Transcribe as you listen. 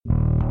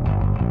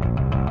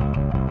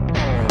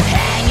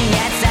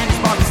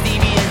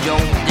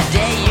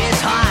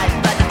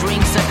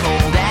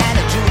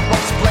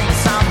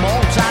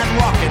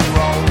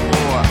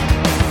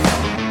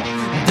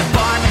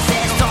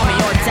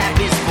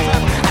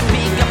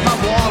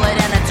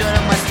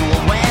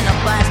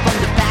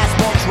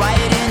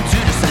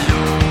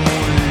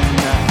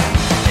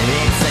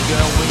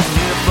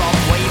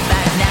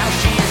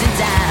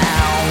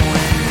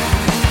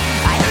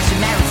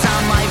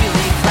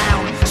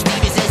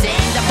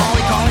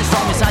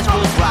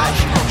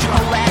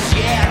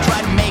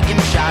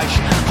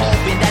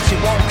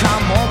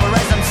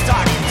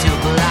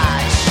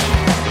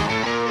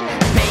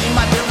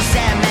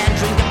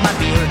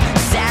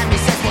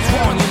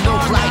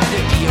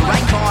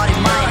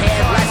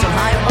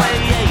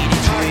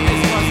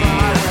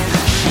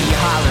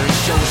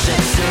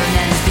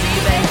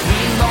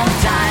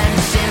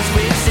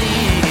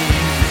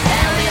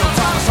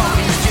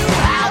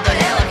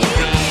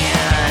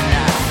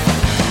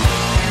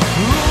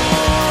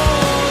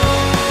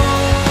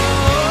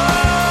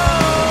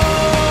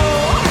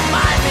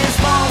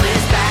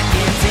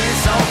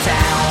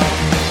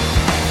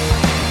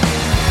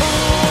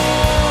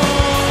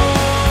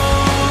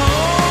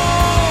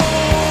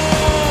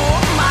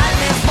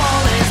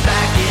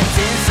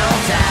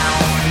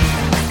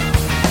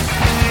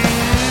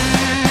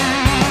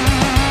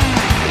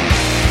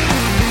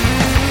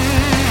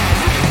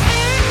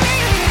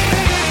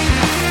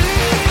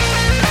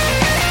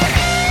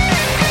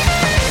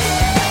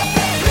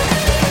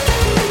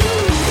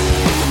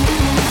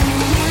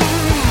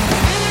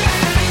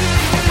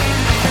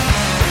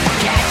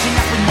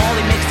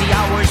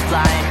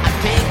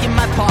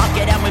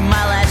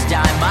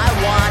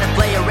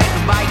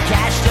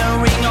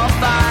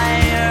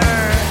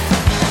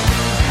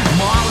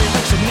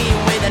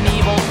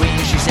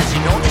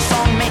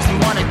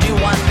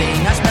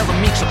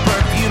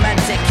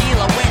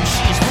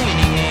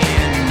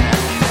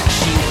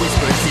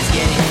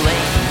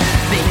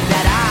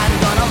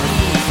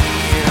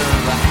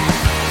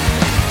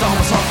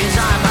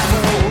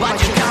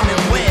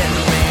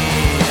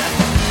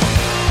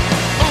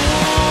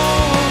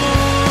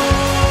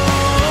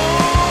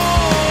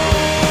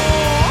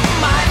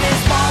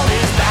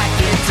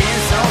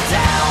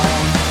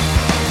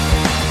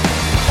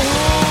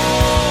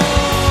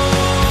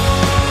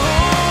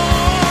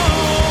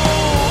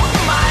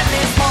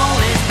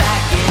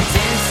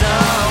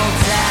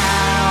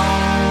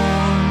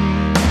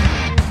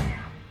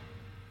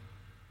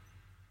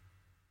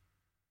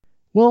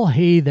Well,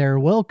 hey there.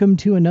 Welcome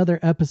to another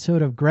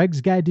episode of Greg's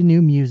Guide to New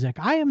Music.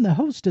 I am the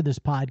host of this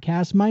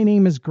podcast. My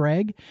name is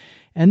Greg,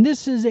 and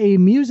this is a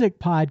music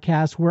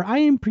podcast where I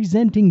am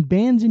presenting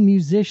bands and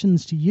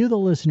musicians to you, the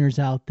listeners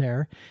out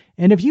there.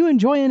 And if you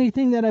enjoy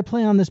anything that I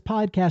play on this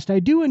podcast, I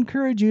do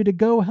encourage you to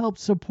go help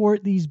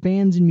support these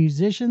bands and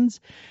musicians.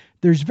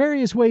 There's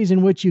various ways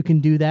in which you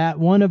can do that.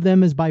 One of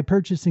them is by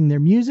purchasing their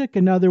music.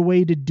 Another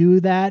way to do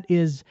that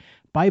is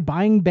by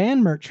buying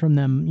band merch from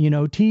them,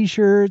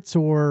 t-shirts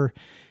or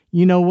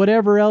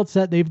whatever else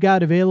that they've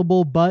got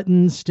available,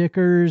 buttons,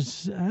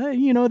 stickers,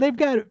 they've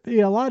got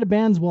a lot of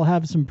bands will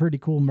have some pretty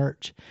cool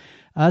merch.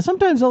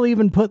 Sometimes they'll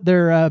even put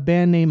their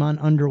band name on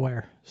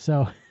underwear.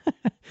 So,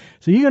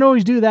 so you can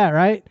always do that,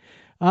 right?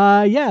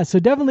 So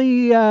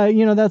definitely,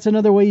 that's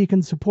another way you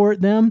can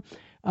support them.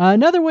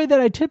 Another way that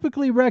I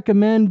typically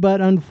recommend, but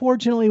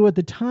unfortunately with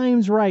the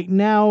times right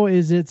now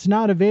is it's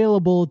not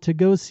available to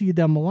go see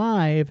them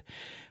live.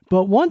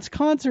 But once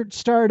concerts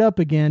start up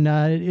again,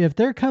 if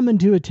they're coming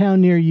to a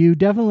town near you,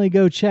 definitely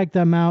go check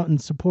them out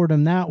and support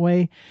them that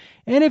way.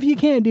 And if you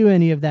can't do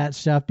any of that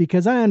stuff,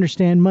 because I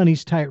understand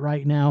money's tight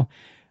right now,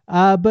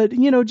 but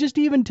just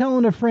even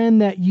telling a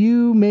friend that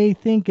you may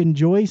think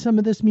enjoy some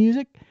of this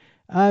music,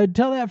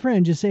 tell that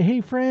friend, just say, hey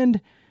friend,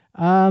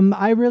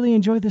 I really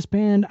enjoy this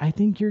band. I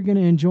think you're going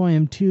to enjoy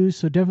them too.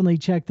 So definitely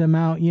check them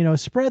out,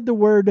 spread the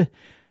word,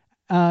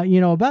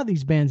 about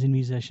these bands and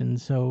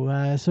musicians.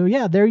 So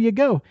yeah, there you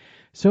go.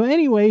 So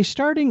anyway,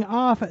 starting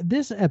off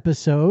this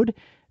episode,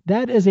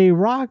 that is a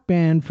rock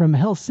band from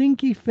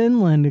Helsinki,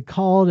 Finland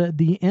called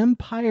The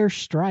Empire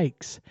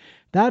Strikes.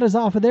 That is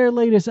off of their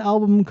latest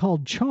album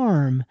called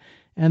Charm,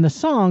 and the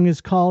song is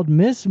called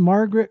Miss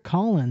Margaret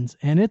Collins,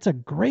 and it's a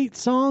great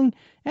song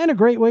and a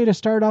great way to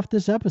start off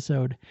this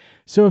episode.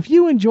 So if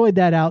you enjoyed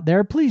that out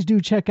there, please do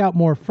check out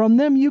more from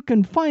them. You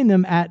can find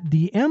them at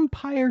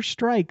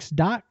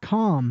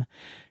theempirestrikes.com.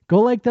 Go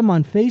like them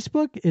on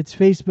Facebook. It's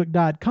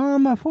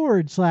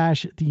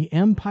facebook.com/The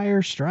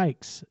Empire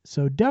Strikes.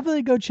 So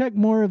definitely go check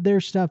more of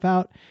their stuff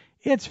out.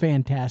 It's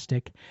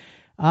fantastic.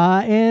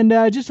 And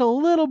just a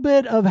little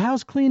bit of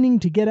house cleaning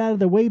to get out of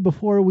the way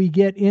before we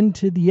get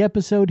into the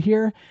episode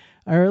here,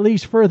 or at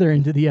least further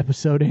into the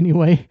episode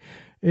anyway,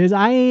 is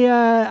I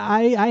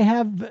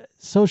have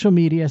social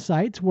media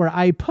sites where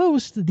I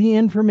post the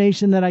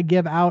information that I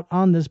give out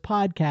on this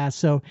podcast.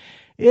 So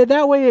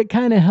that way it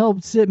kind of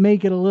helps it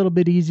make it a little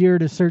bit easier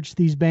to search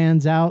these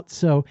bands out.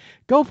 So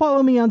go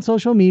follow me on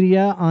social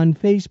media. On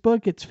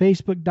Facebook, it's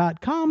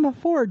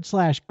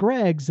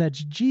facebook.com/Gregs.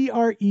 That's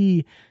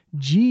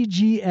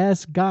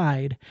GREGGS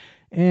Guide.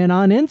 And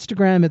on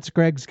Instagram, it's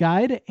Greg's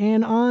Guide.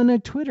 And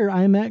on Twitter,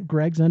 I'm at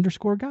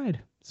Gregs_Guide.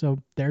 So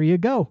there you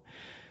go.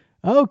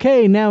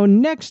 Okay, now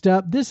next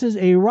up, this is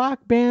a rock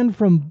band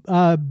from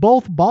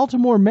both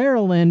Baltimore,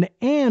 Maryland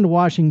and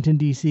Washington,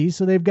 D.C.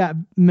 So they've got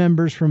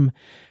members from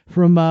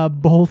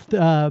both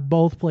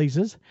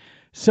places.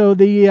 So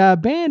the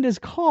band is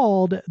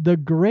called The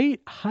Great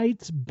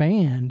Heights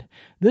Band.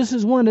 This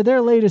is one of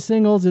their latest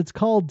singles. It's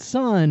called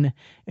Sun.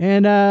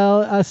 And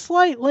a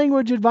slight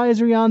language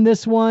advisory on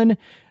this one.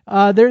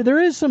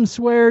 There is some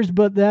swears,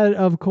 but that,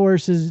 of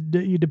course,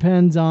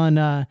 depends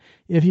on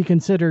if you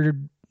consider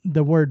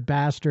the word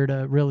bastard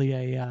really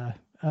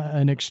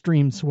an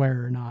extreme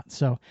swear or not.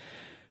 So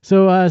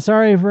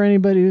sorry for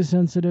anybody who's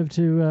sensitive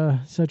to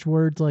such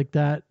words like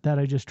that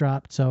I just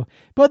dropped. So,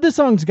 but this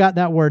song's got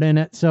that word in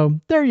it. So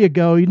there you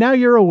go. Now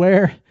you're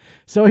aware.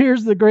 So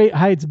here's the Great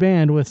Heights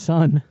Band with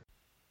Sun.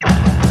 I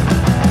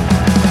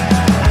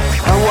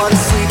want to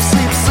sleep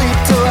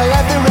till I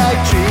have the right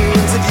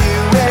dreams of you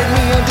and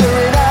me under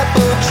an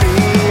apple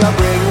tree. I'll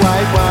bring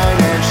white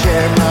wine and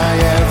share my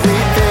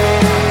everything.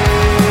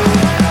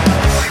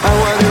 I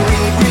want to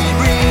read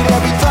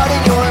every thought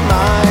in your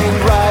mind.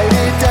 Write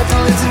it down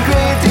till it's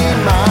engraved in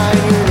mine.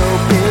 You're an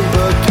open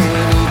book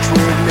and each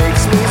word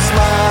makes me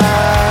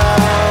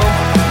smile.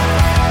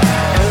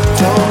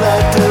 Don't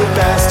let the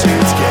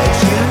bastards get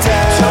you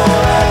down. Don't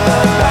let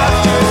the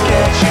bastards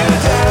get you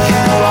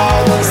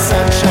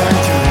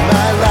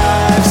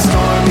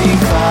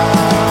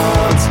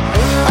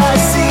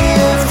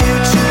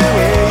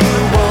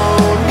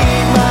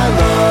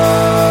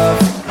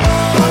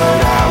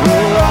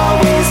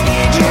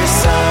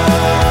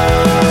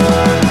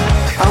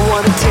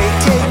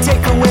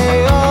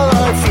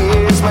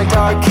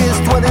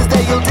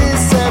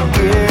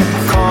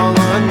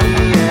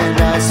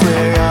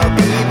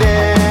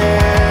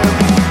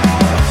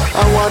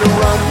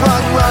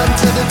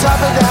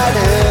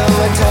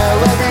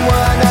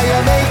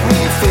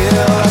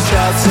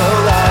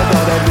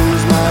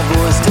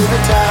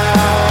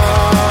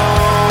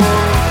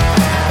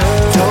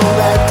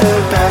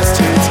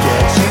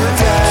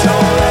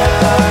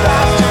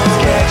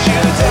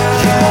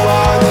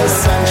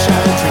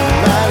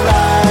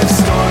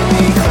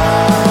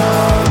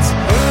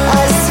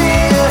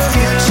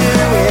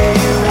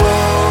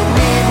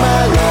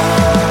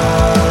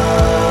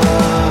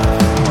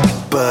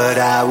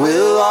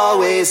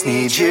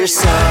your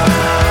son.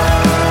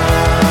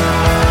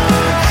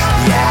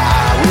 Yeah,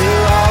 I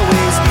will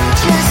always need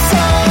your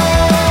son.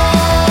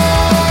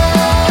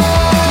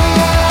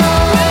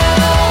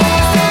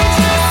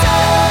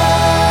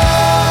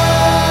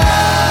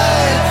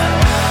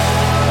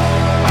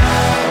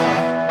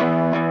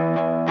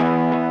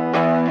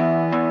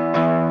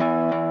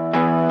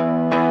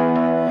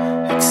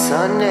 It's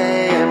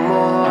Sunday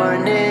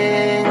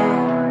morning,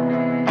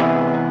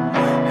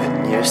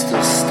 and you're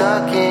still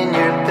stuck in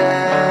your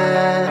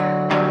bed.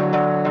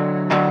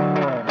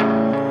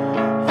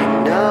 You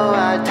know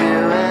I'd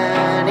do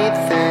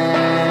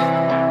anything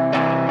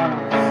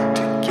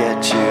to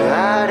get you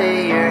out of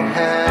your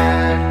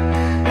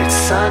head. It's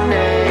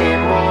Sunday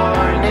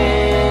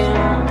morning,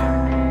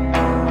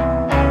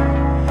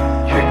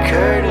 your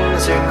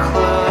curtains are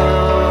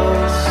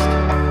closed.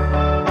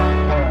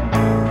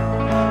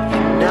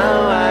 You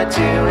know I'd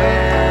do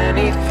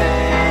anything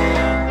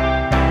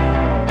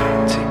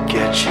to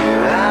get you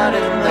out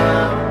in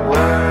the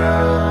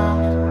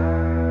world.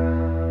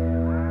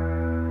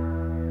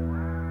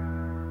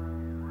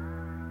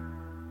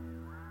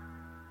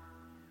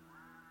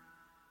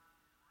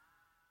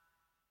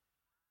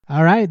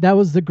 All right, that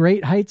was the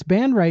Great Heights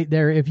Band right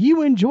there. If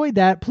you enjoyed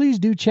that, please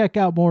do check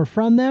out more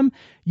from them.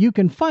 You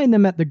can find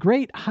them at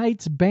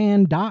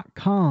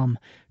thegreatheightsband.com.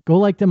 Go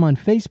like them on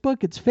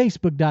Facebook. It's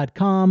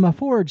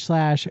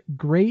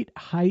facebook.com/Great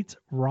Heights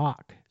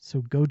Rock.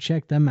 So go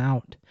check them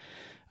out.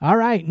 All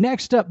right,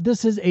 next up,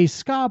 this is a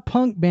ska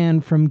punk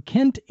band from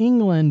Kent,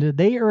 England.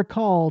 They are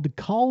called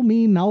Call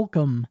Me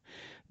Malcolm.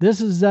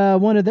 This is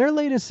one of their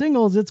latest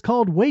singles. It's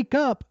called Wake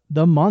Up,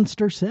 the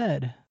Monster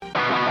Said.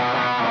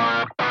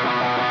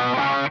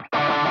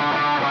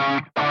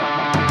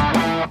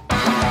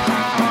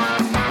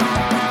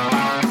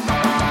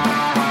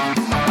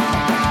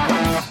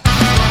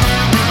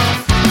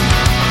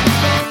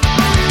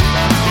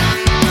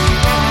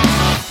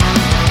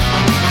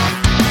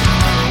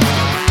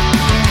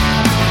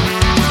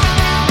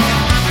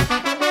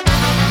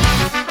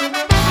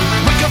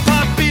 Wake up,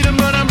 heartbeat, and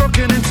run, I'm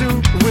broken in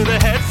two. With a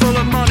head full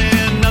of money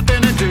and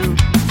nothing to do.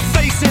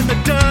 Face in the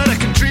dirt, I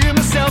can dream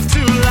myself to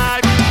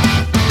life.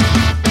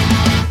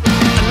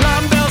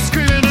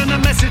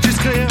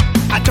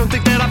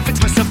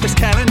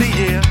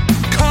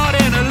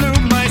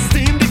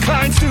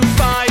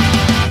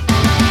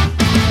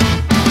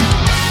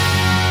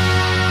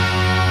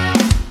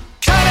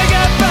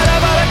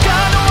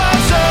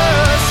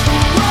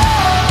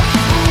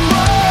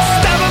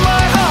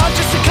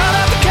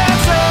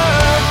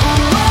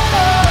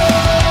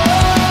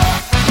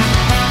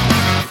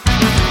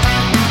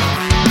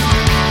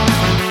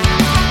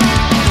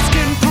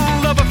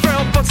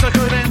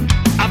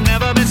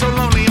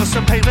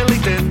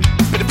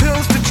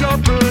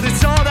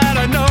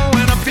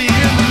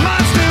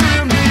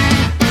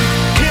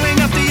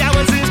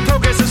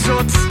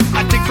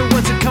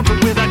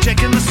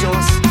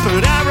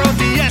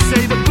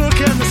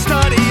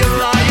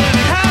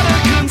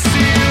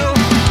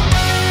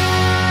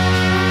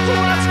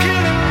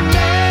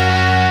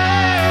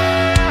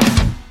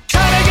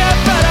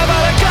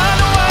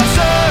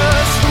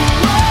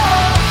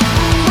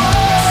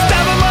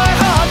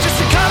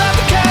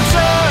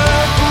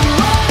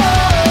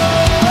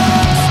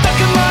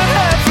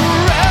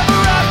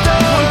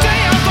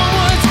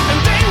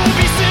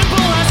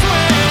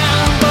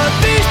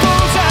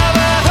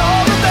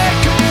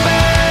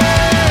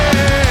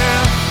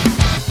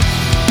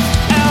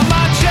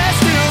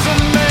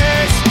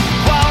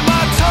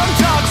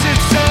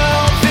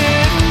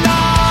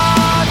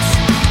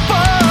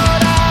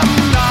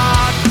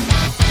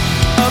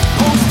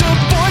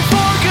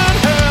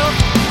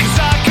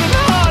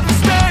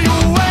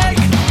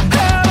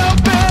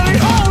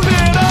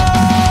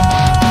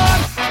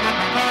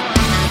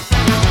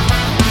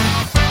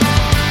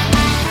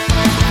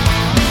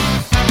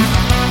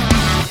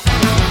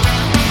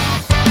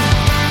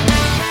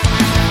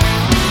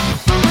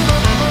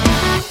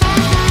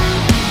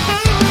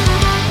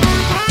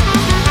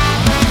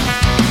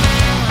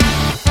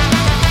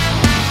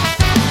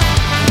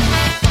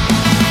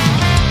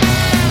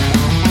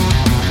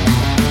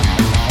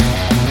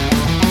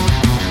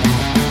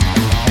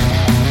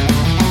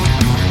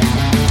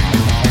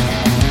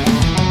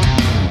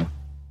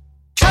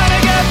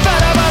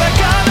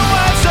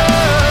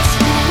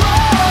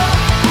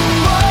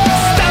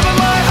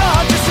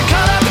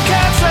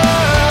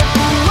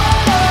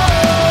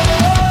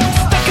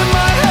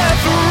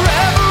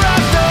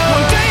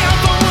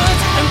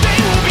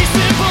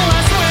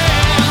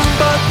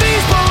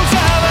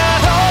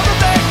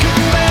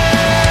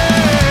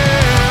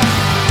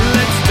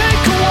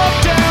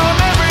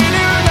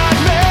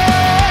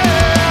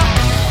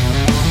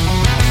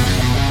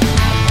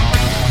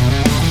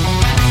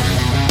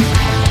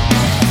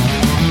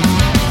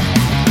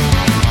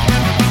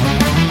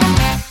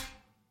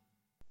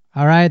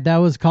 All right, that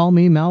was Call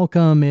Me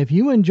Malcolm. If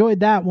you enjoyed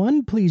that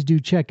one, please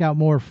do check out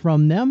more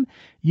from them.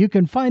 You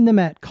can find them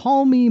at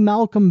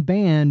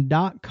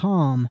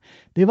callmemalcolmband.com.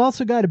 They've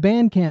also got a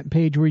Bandcamp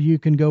page where you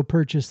can go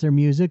purchase their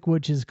music,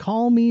 which is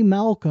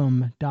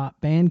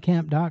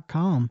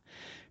callmemalcolm.bandcamp.com.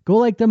 Go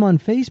like them on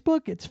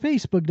Facebook. It's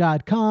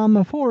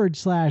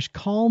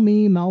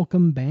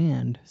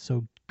facebook.com/callmemalcolmband.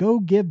 So go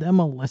give them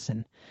a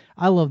listen.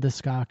 I love the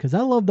ska because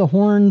I love the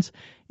horns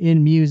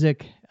in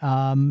music.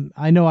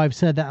 I know I've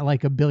said that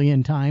like a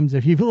billion times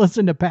if you've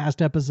listened to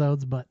past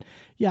episodes, but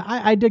yeah,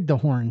 I dig the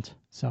horns.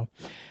 So,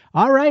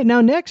 all right, now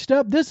next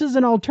up, this is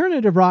an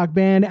alternative rock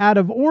band out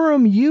of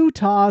Orem,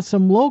 Utah.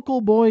 Some local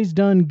boys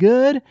done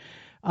good.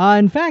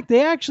 In fact,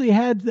 they actually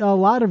had a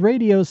lot of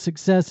radio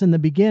success in the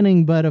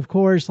beginning, but of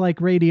course,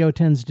 like radio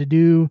tends to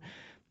do,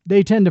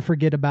 they tend to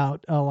forget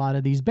about a lot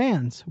of these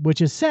bands,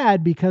 which is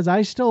sad because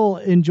I still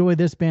enjoy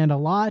this band a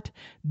lot.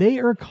 They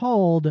are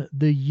called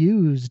The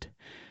Used.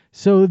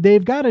 So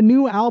they've got a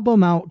new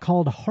album out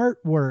called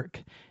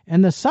Heartwork.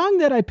 And the song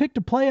that I picked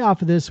to play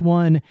off of this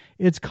one,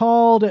 it's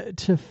called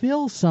To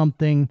Feel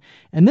Something.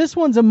 And this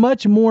one's a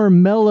much more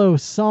mellow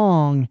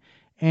song.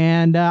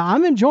 And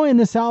I'm enjoying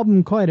this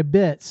album quite a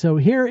bit. So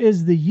here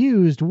is The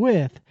Used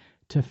with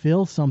To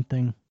Feel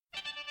Something.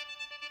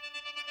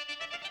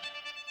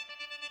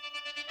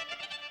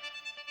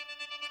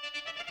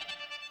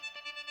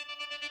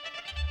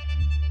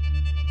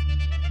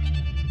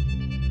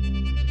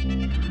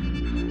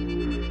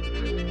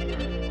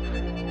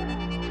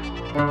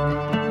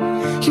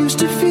 Used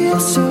to feel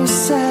so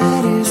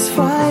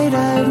satisfied,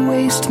 I'd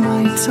waste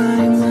my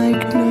time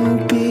like no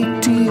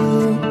big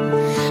deal.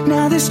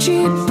 Now this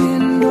cheap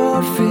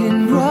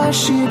endorphin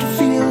rush, it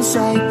feels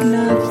like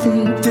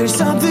nothing. There's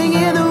something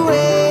in the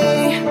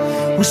way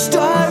we're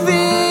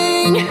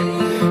starving.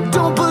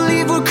 Don't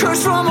believe we're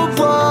cursed from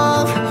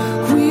above.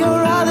 We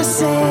are all the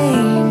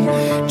same,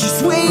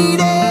 just waiting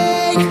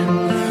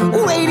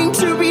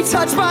to be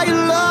touched by your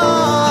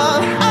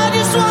love. I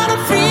just wanna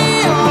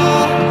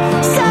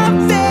feel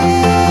something.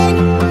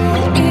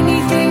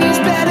 Anything is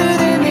better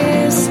than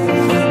this.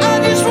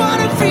 I just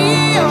wanna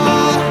feel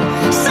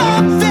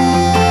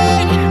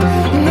something,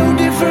 no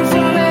different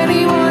from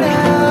anyone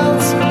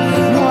else.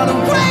 Wanna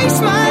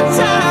waste my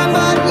time,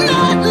 but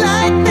not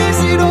like this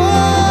at all.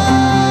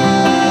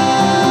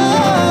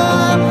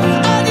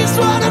 I just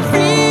wanna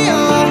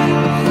feel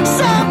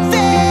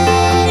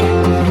something,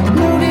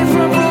 no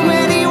different from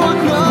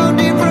anyone, no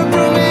different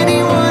from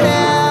anyone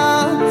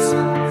else.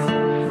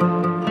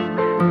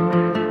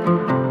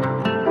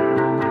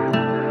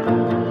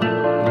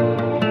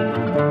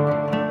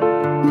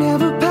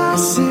 Never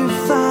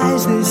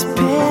pacifies this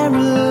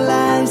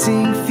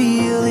paralyzing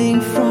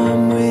feeling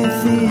from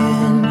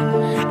within.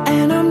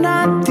 And I'm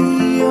not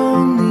the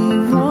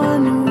only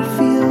one who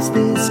feels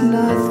this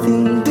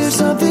nothing. There's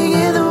something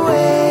in the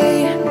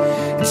way,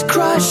 it's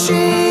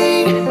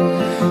crushing,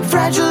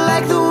 fragile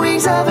like the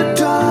wings of a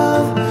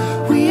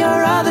dove. We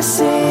are all the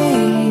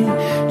same,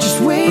 just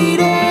waiting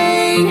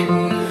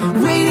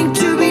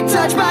to be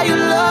touched by your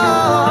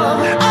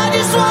love. I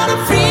just wanna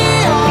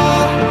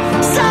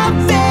feel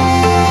something.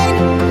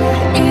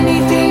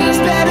 Anything is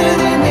better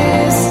than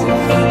this.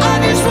 I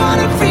just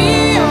wanna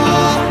feel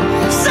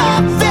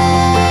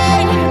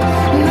something,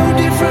 no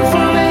different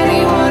from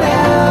anyone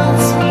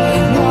else.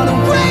 Wanna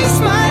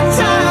waste my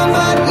time,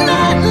 but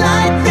not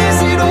like this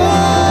at all.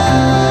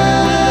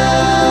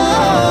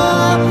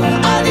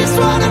 I just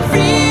wanna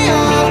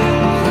feel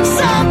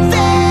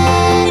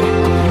something,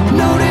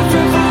 no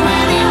different from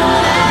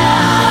anyone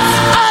else.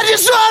 I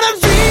just wanna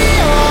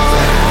feel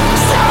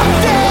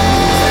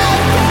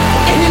something.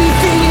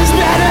 Anything is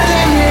better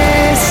than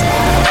this. I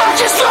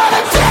just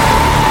wanna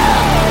feel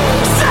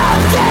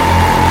something,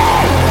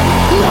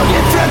 no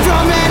different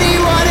from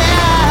anyone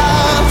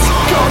else.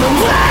 Gonna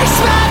waste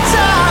my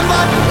time,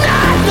 but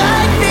not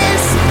like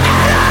this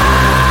at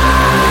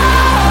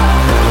all.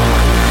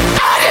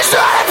 I just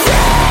wanna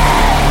feel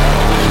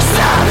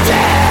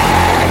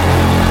something,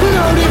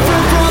 no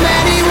different from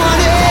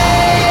anyone else.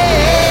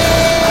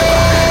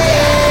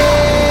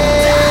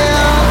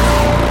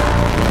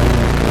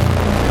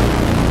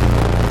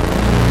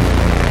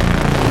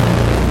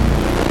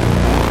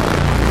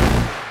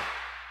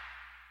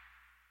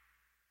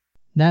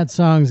 That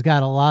song's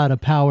got a lot of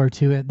power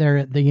to it there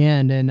at the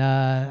end. And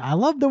I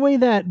love the way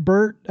that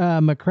Bert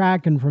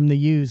McCracken from The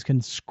Used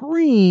can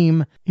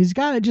scream. He's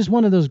got just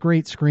one of those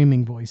great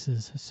screaming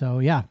voices. So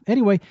yeah,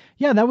 anyway,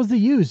 yeah, that was The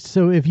Used.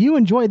 So if you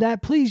enjoyed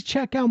that, please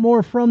check out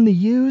more from The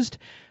Used.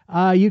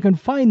 You can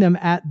find them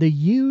at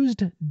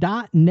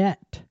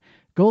theused.net.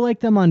 Go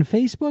like them on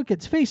Facebook.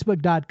 It's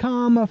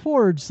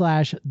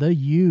facebook.com/The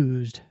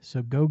Used.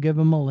 So go give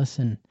them a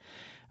listen.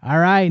 All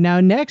right,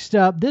 now next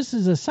up, this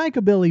is a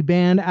psychobilly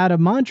band out of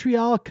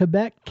Montreal,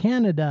 Quebec,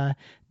 Canada.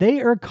 They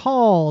are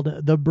called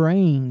The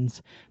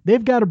Brains.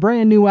 They've got a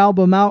brand new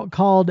album out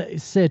called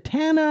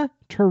Satana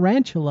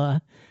Tarantula,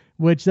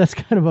 which that's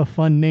kind of a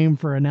fun name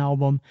for an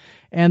album.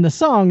 And the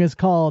song is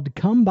called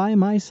Come By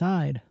My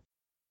Side.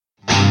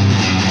 Come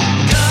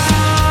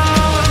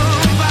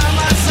by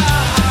my side.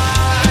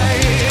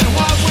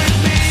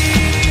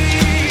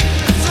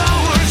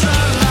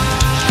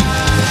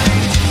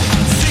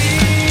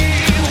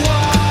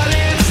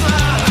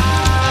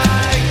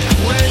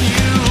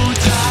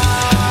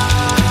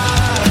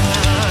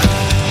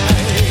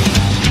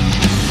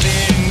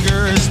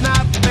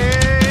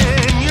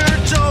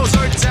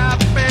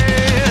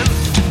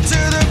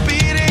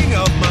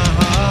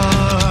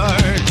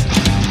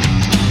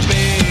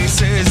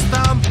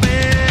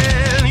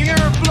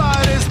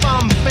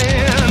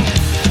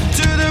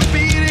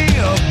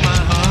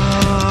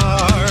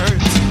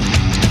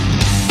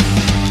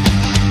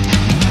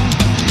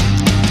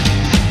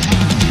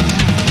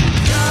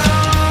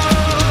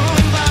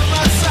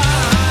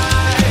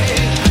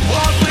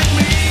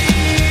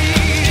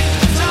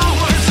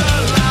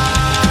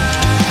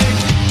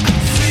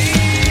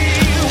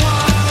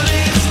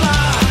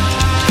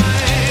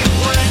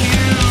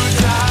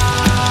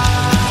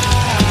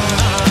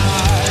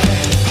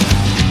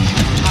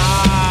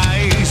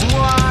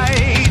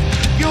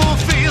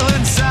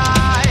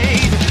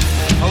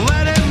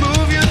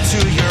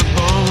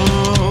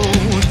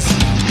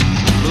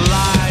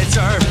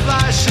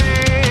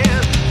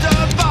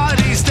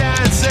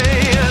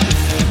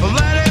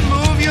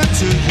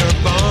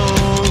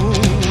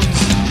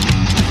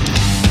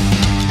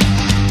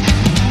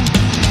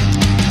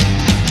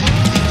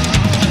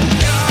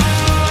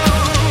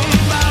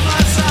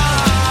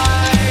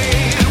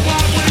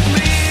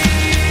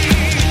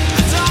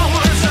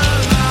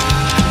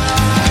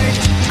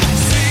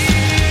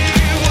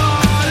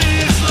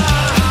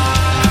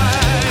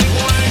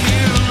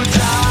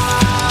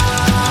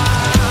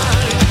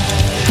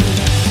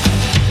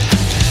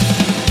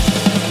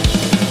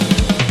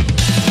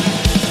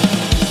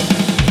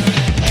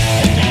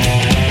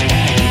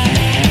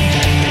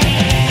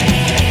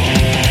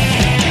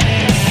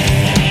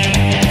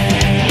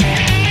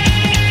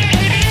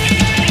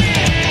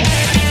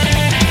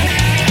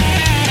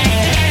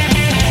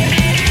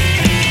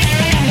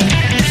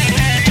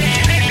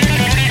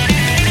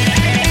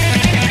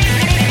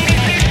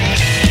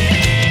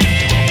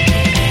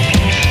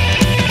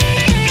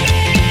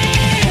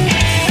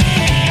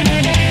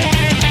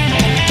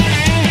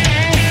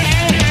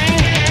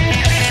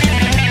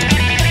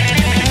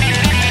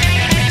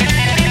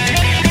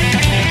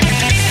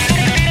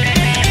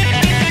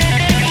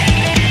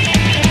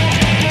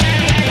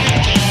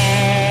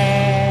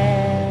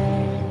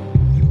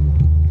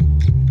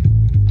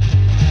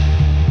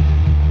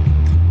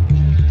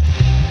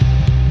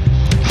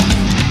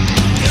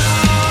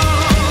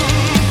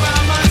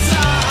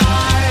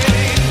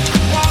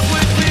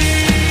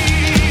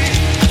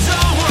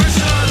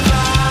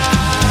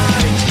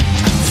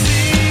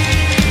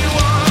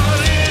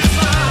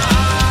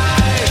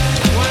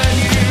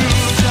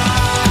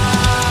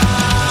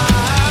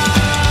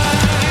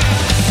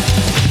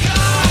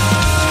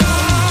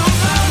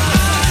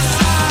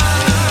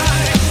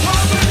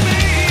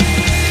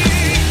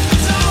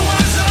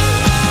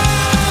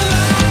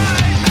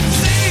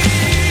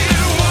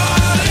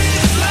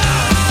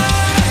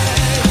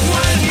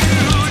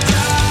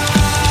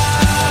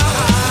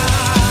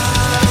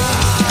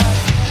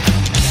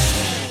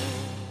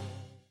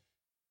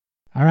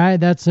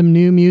 that's some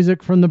new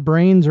music from the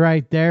Brains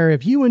right there.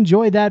 If you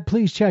enjoy that,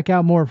 please check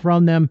out more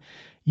from them.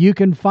 You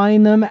can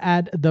find them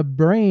at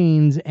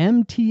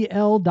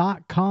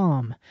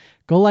thebrainsmtl.com.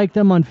 Go like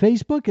them on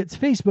Facebook. It's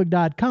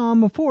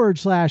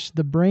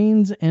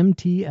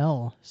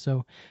facebook.com/thebrainsmtl.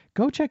 So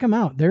go check them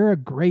out. They're a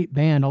great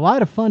band. A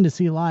lot of fun to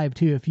see live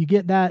too. If you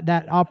get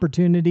that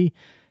opportunity,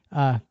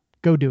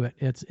 go do it.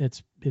 It's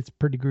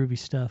pretty groovy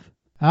stuff.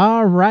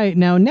 All right.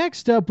 Now,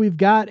 next up, we've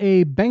got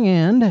a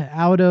band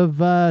out of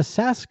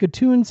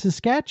Saskatoon,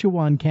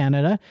 Saskatchewan,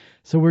 Canada.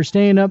 So we're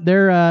staying up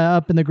there,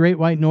 up in the Great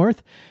White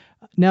North.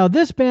 Now,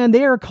 this band,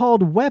 they are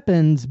called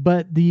Weapons,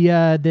 but the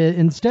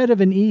instead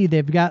of an E,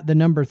 they've got the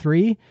number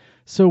 3.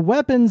 So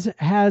Weapons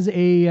has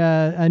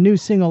a new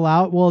single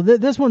out. Well,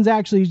 this one's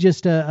actually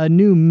just a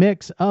new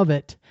mix of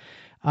it.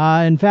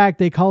 In fact,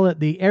 they call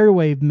it the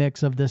airwave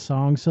mix of this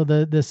song. So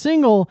the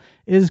single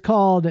is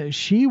called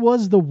She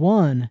Was the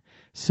One.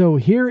 So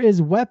here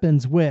is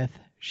Weapons with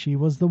She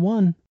Was the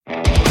One.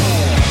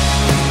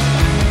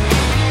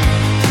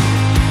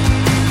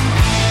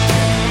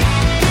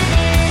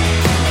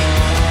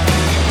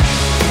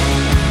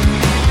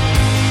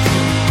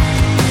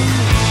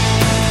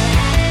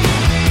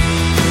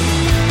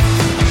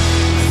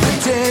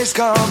 Days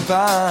gone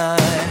by,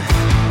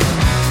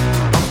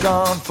 I'm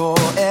gone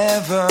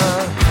forever.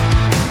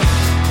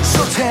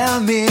 So tell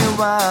me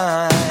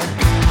why.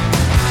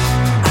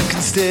 I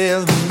can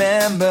still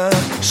remember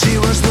she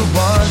was the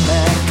one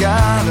that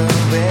got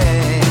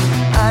away.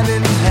 I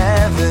didn't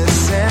have the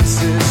sense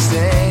to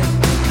stay.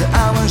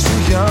 I was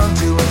too young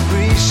to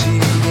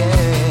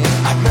appreciate.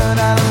 I've learned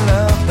how to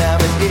love now,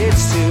 but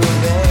it's too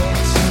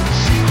late.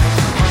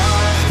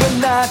 The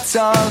nights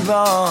are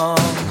long.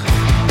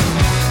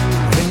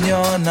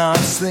 You're not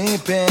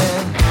sleeping,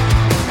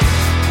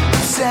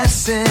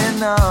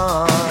 obsessing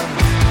on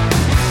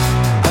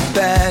a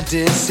bad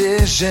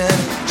decision.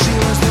 She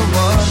was the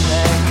one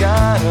that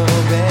got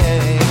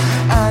away.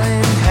 I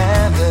didn't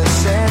have the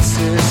sense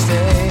to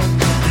stay,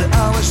 but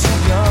I was too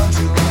young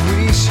to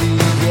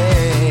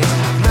appreciate.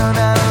 I've learned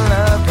how to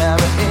love now,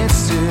 but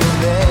it's too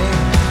late.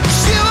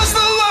 She was the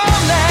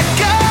one that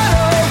got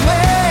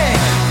away.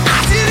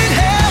 I didn't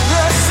have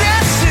the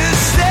sense to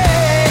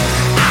stay.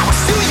 I was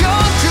too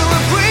young to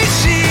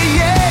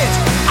appreciate.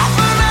 I've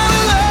learned how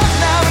to love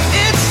now, but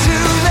it's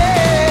too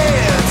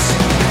late.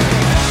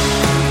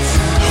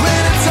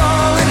 When it's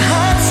all in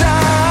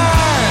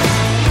hindsight,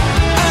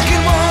 I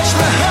can watch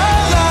the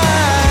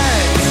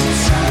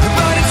highlights,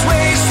 but it's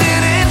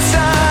wasted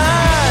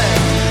inside,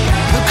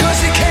 because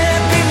it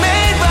can't be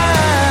made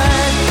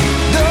right.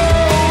 No,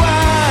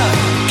 I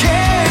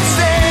can't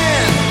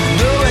stand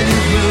knowing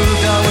you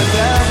moved on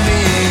without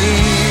me.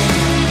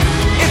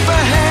 If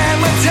I had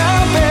my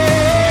time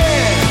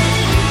back,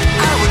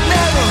 I would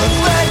never have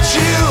let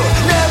you,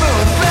 never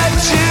have let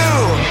you,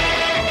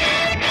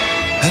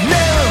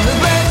 never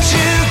have let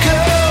you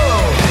go.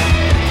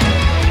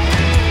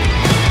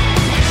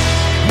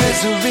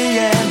 Misery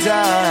and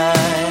I,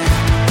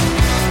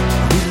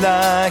 we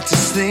like to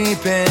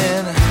sleep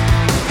in.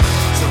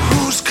 So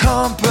whose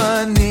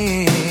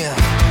company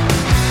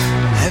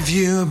have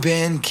you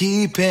been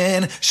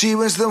keeping? She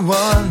was the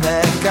one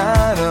that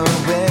got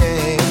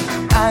away.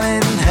 I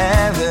didn't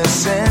have the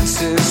sense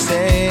to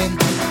stay.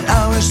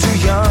 I was too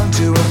young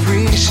to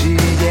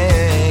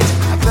appreciate.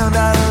 I've learned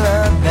how to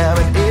love now,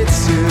 but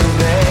it's too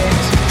late.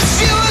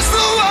 She was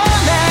the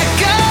one that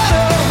got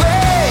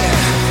away.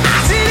 I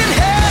didn't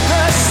have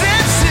the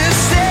sense to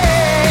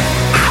stay.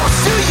 I was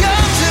too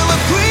young to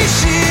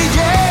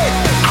appreciate.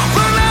 I've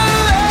learned how to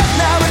love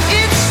now, but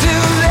it's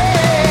too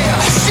late.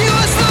 She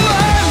was the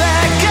one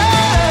that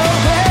got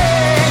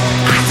away.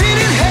 I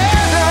didn't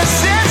have the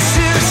sense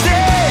to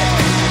stay.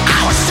 I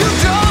was too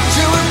dumb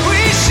to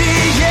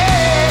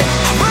appreciate.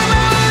 I've learned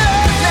how to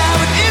love now,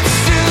 but it's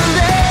too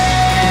late.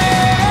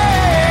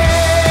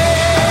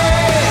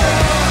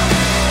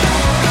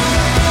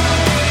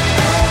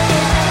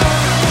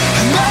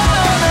 No,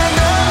 no, no,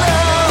 no.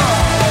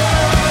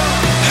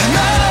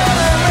 No, no,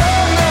 no,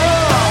 no.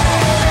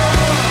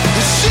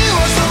 She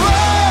was the one.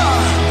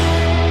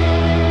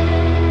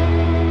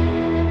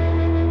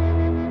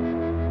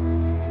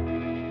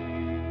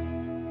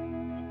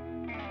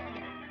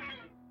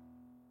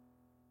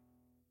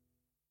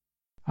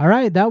 All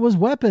right, that was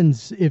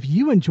Weapons. If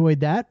you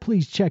enjoyed that,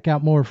 please check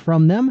out more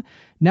from them.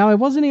 Now, I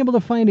wasn't able to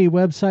find a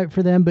website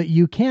for them, but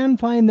you can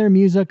find their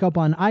music up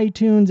on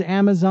iTunes,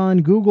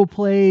 Amazon, Google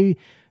Play,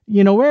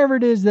 wherever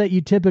it is that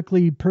you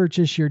typically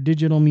purchase your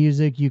digital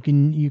music, you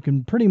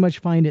can pretty much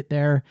find it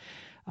there.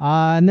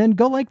 And then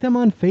go like them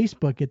on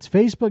Facebook. It's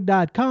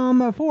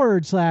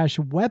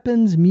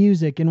facebook.com/Weapons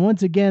Music. And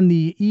once again,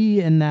 the E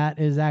in that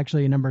is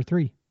actually a number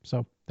 3.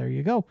 So there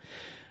you go.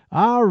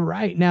 All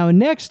right. Now,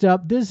 next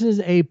up, this is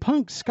a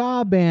punk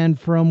ska band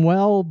from,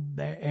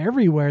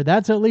 everywhere.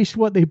 That's at least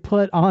what they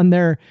put on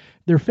their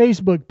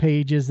Facebook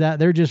page, is that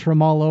they're just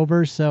from all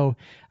over. So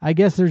I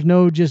guess there's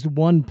no just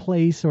one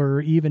place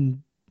or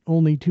even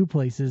only two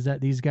places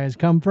that these guys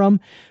come from.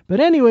 But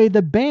anyway,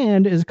 the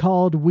band is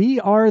called We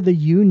Are the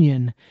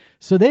Union.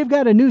 So they've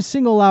got a new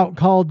single out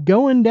called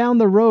Going Down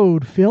the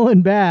Road,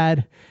 Feeling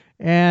Bad.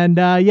 And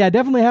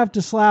definitely have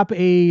to slap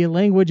a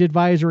language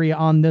advisory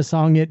on this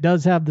song. It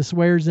does have the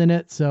swears in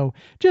it, so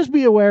just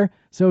be aware.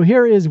 So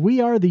here is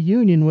We Are the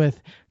Union with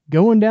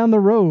Going Down the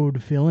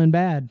Road, Feeling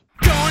Bad.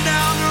 Going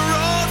down the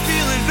road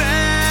feeling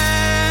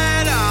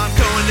bad. I'm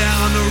going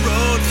down the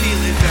road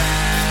feeling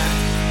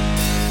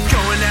bad.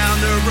 Going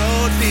down the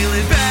road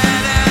feeling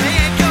bad. I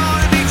ain't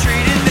gonna be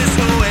treated this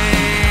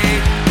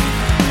way.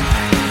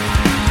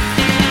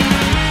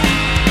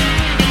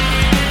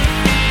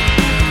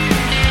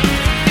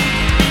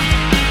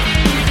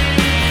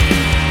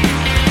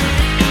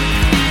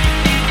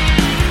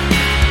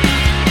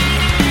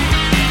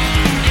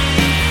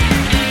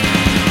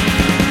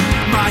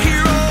 My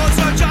heroes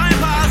are giant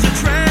piles of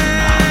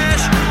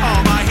trash.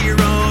 All my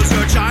heroes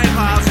are giant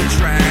piles of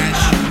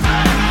trash.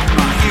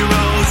 My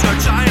heroes are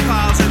giant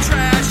piles of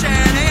trash,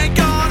 and they ain't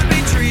gonna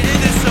be treated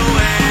this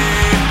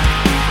way.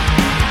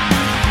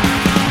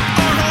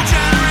 Our whole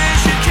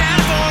generation can't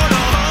afford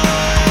a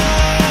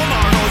home.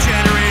 Our whole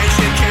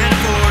generation can't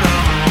afford a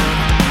home.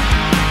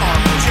 Our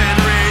whole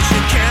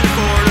generation can't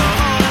afford a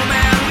home,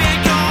 and we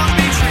ain't gonna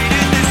be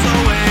treated this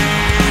way.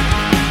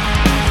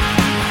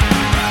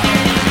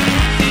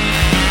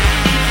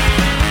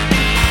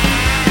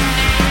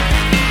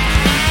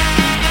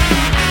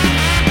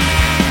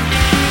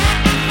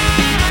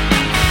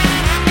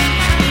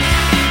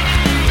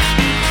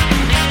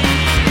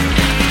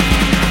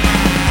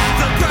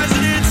 The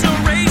president's a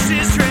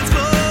racist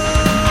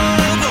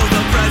transphobe. Oh,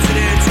 the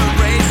president's a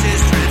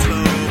racist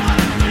transphobe.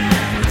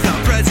 The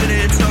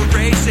president's a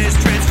racist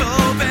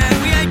transphobe, and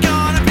we ain't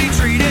gonna be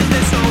treated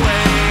this way.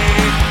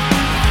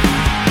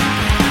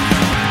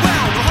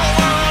 Well, the whole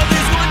world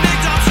is one big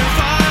dumpster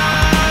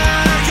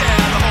fire. Yeah,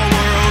 the whole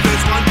world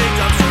is one big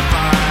dumpster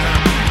fire.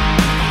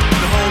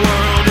 The whole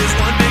world is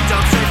one big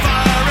dumpster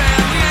fire,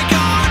 and we ain't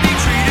gonna be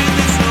treated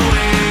this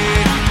way.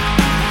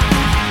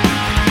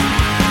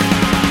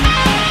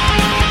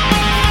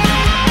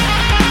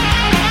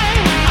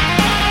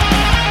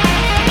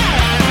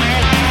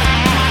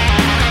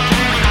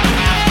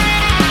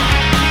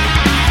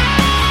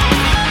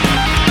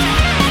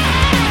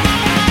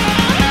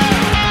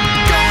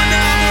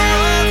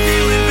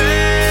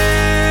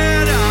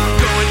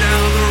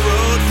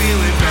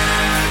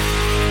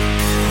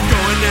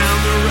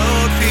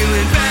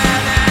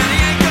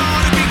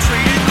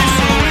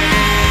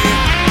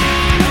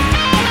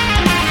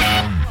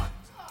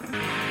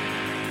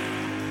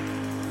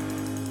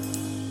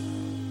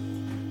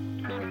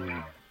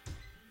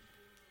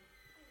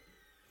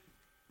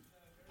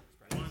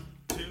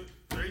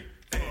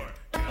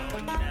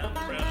 Going down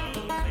the road feeling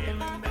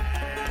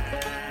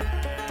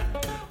bad.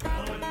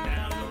 I'm going down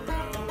the road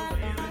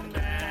feeling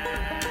bad. Going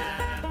down the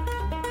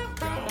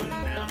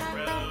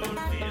road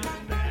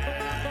feeling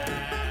bad,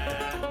 and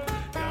he ain't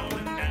gonna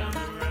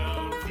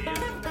be treated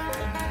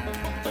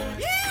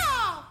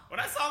this way. Well,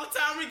 that's all the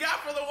time we got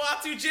for the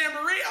Watu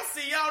Jamboree. I'll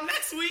see y'all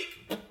next week.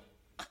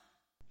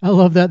 I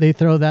love that they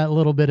throw that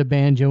little bit of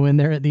banjo in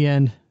there at the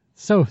end.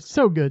 So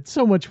good.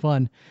 So much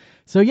fun.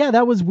 So yeah,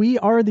 that was We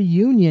Are the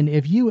Union.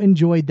 If you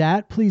enjoyed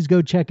that, please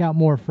go check out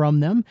more from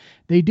them.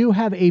 They do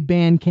have a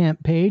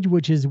Bandcamp page,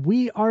 which is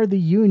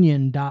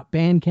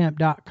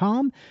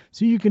wearetheunion.bandcamp.com.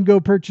 So you can go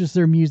purchase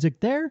their music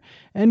there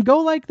and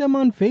go like them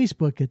on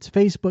Facebook. It's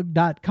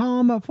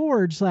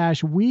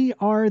facebook.com/We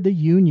Are the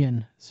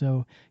Union.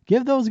 So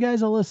give those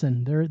guys a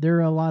listen. They're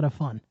a lot of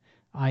fun.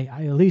 I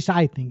at least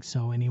I think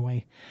so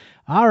anyway.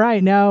 All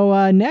right,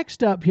 now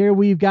next up here,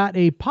 we've got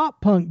a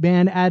pop punk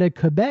band out of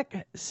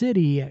Quebec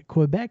City,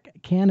 Quebec,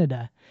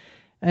 Canada.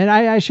 And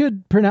I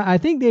should pronounce, I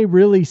think they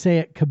really say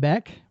it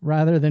Quebec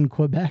rather than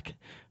Quebec,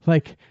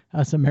 like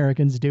us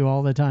Americans do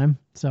all the time.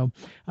 So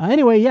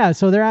anyway, yeah,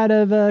 so they're out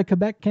of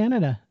Quebec,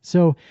 Canada.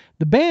 So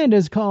the band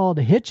is called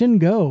Hitch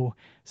and Go.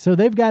 So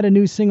they've got a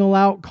new single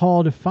out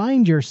called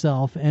Find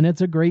Yourself, and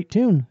it's a great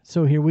tune.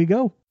 So here we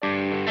go.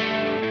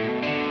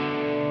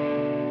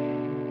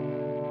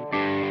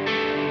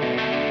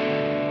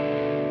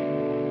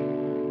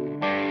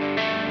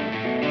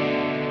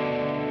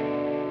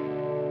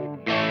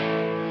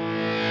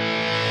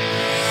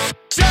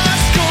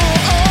 Just go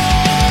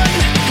on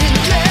and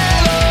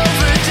get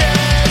over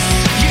this.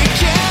 You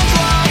can't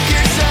lock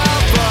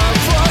yourself up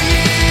for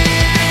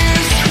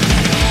years.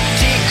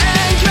 The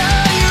anger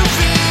you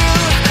feel,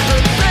 the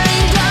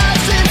pain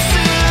that's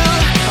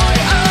instilled. I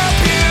hope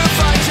you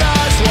find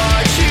just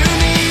what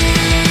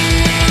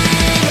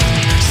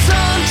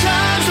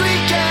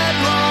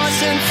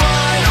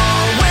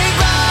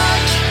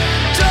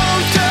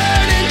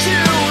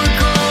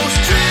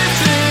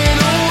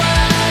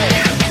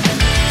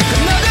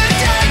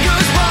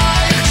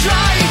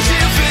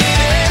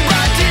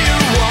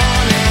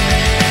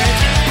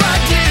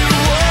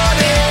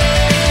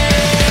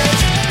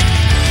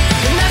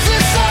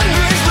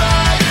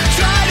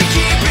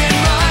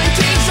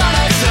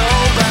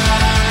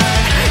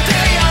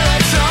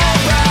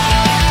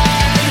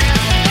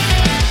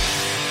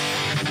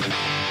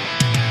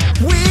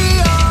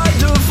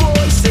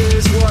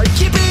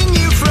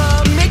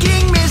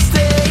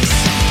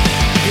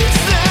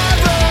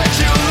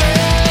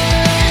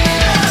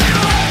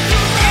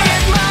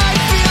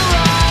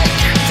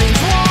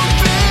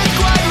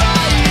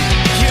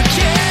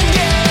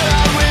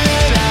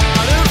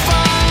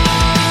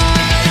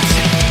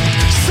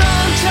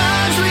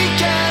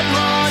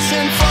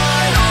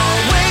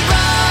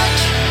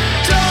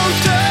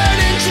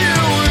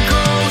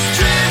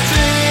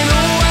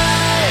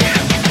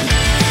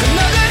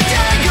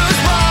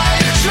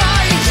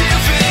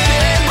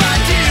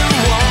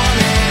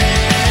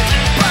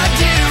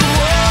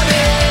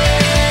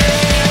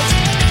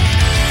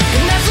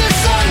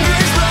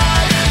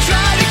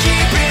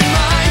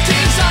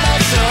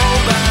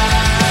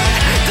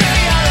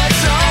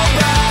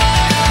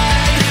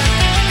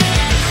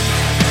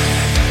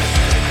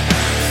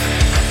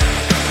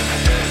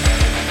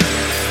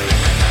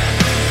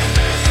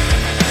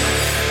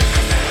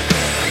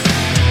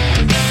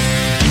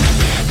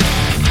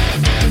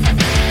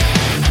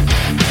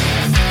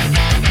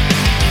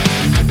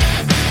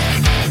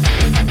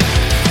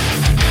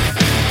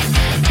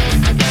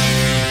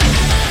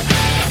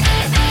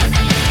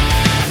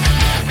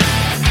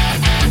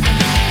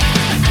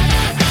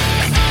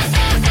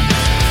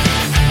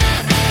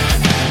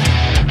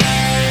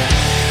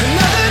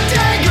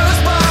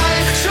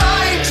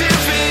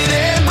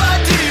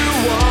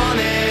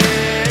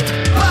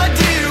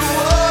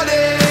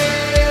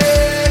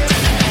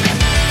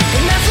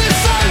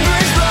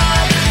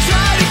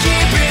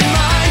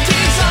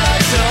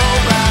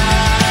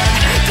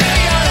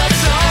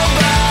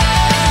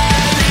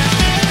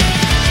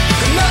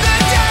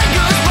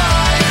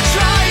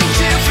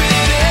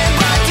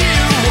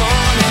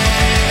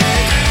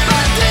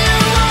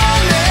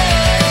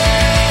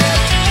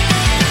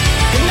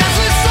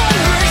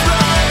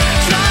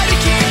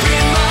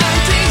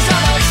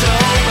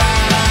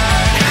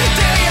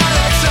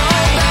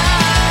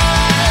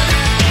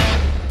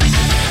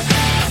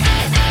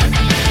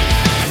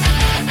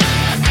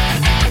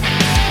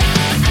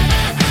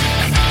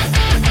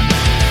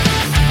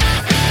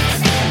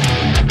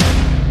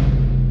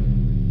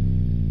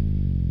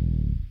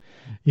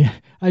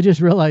I just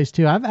realized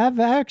too. I've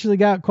actually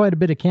got quite a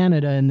bit of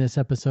Canada in this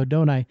episode,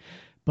 don't I?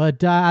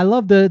 But I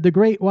love the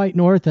Great White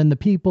North and the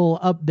people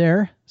up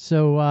there.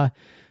 So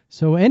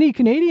so any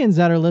Canadians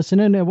that are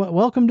listening,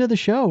 welcome to the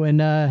show, and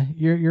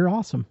you're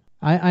awesome.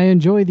 I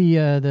enjoy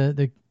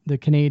the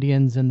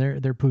Canadians and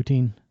their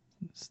poutine.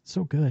 It's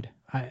so good.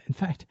 In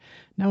fact,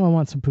 now I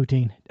want some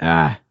poutine.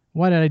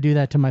 Why did I do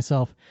that to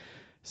myself?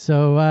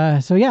 So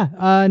so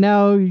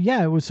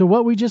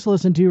what we just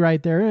listened to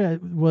right there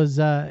was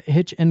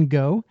Hitch and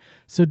Go.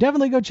 So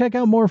definitely go check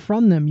out more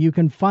from them. You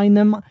can find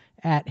them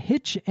at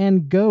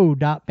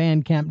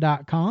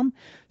hitchandgo.bandcamp.com.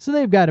 So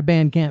they've got a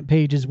Bandcamp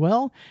page as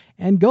well.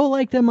 And go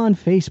like them on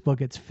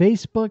Facebook. It's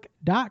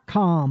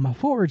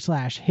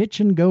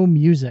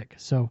facebook.com/hitchandgomusic.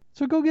 So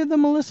go give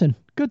them a listen.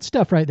 Good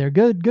stuff right there.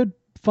 Good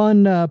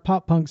fun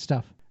pop punk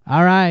stuff.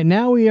 All right,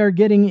 now we are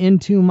getting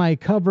into my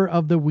cover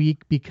of the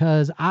week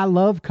because I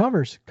love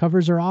covers.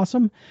 Covers are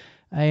awesome,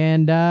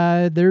 and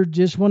they're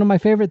just one of my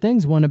favorite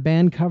things. When a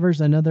band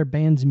covers another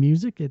band's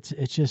music, it's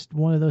just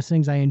one of those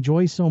things I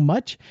enjoy so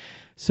much.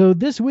 So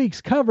this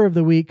week's cover of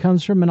the week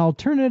comes from an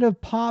alternative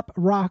pop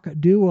rock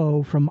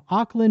duo from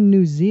Auckland,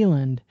 New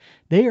Zealand.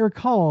 They are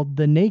called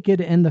The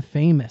Naked and the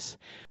Famous.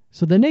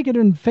 So The Naked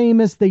and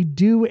Famous, they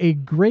do a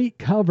great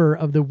cover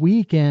of The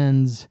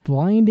Weeknd's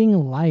Blinding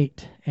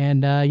Light.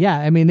 And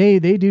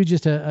they do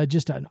just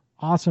an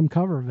awesome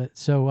cover of it.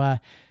 So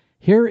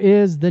here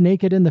is The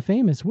Naked and the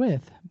Famous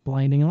with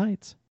Blinding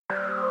Lights.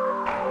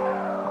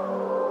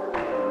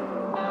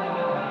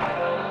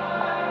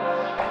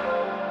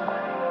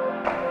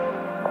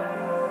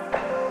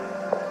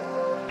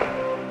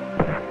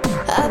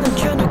 I've been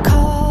trying to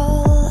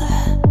call.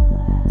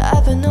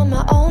 I've been on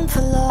my own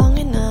for long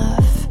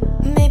enough.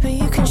 Maybe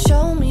you can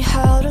show me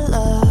how to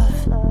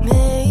love.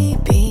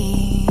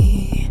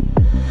 Maybe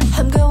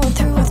I'm going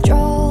through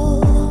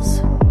withdrawals.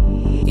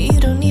 You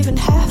don't even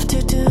have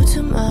to do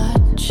too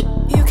much.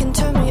 You can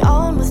turn me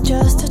on with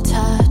just a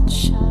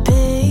touch,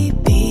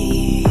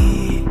 baby.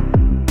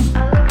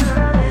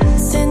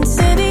 Sin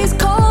City's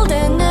cold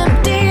and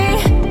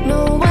empty.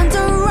 No one's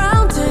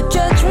around to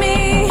judge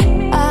me.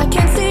 I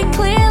can see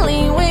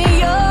clearly where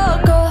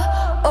you're going.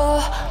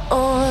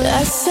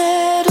 I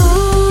said,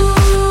 ooh,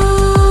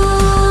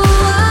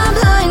 I'm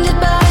blinded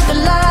by the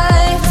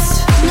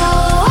lights. No,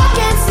 I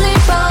can't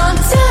sleep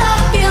until I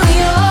feel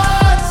your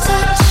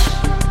touch.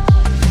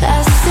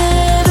 I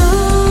said,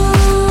 ooh,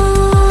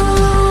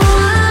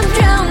 I'm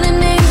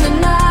drowning in the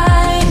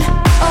night.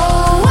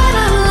 Oh, when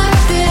I'm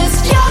like this,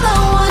 you're the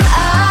one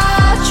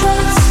I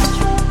trust.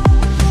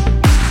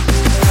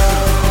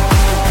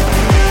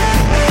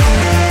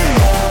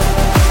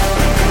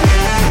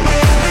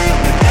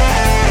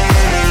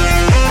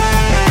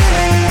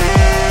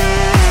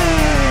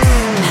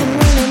 I'm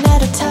running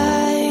out of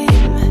time,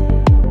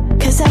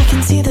 'cause I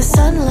can see the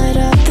sun light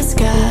up the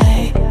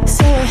sky.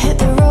 So I hit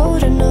the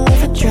road and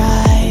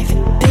overdrive,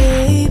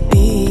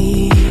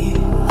 baby.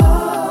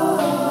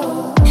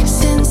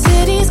 Sin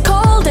City's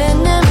cold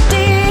and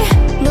empty.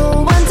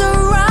 No one's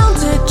around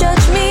to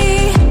judge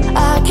me.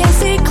 I can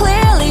see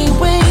clearly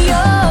where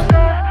you're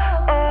going.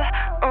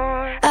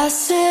 I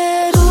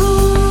said,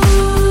 ooh,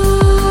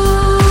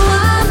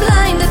 I'm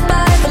blinded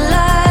by the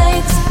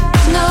lights.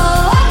 No,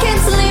 I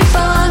can't sleep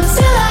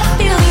until I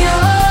feel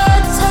your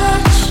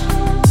touch.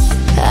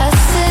 I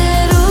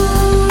said,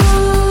 ooh,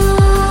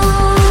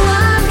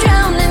 I'm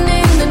drowning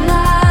in the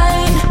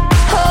night.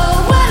 Oh,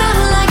 when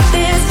I'm like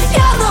this,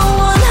 you're the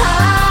one I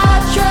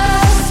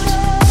trust.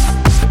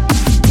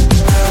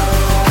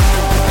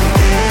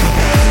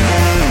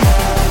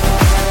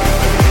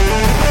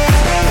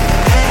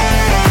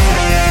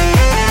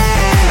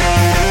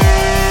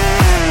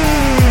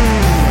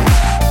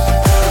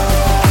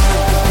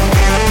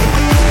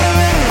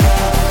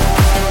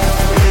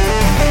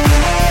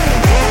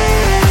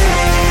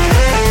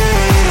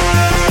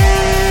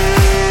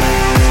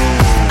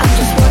 I'm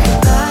just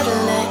working hard to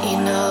let you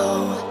know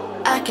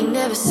I can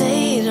never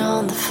say it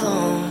on the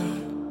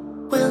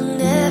phone. We'll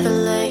never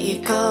let you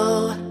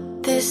go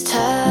this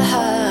time.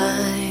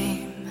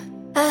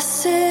 I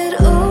said,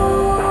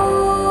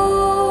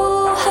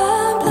 oh,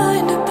 I'm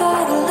blinded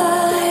by the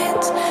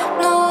lights.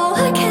 No,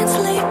 I can't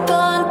sleep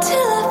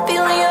until I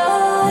feel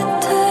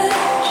your touch.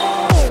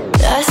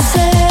 I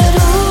said,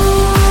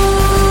 ooh,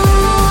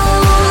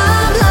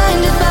 I'm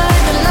blinded by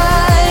the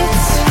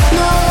lights.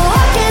 No,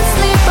 I can't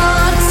sleep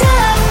until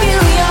I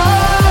feel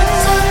your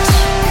touch.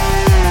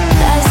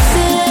 I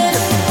said,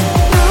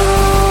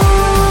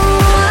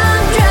 ooh,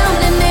 I'm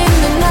drowning in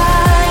the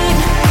night.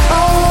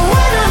 Oh,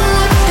 when I'm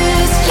like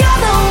this, you're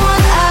the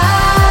one I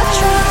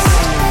trust.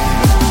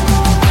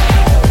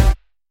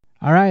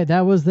 All right,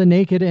 that was The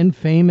Naked and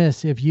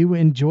Famous. If you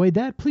enjoyed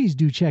that, please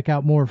do check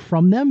out more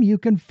from them. You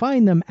can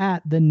find them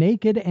at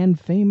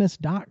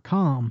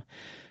thenakedandfamous.com.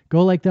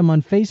 Go like them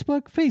on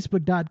Facebook,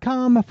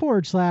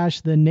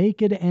 facebook.com/The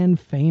Naked and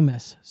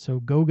Famous. So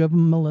go give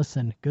them a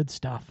listen. Good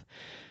stuff.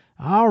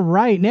 All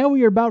right, now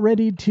we are about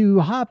ready to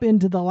hop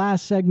into the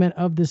last segment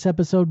of this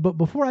episode. But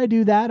before I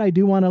do that, I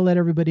do want to let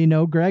everybody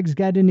know Greg's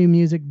Guide to New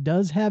Music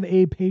does have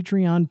a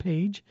Patreon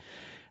page.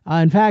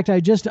 In fact, I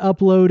just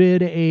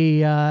uploaded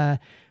a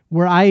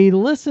where I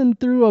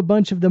listened through a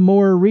bunch of the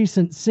more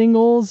recent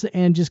singles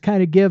and just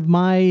kind of give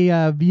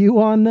my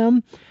view on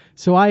them.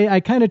 So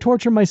I kind of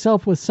torture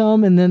myself with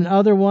some, and then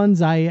other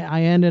ones I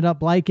ended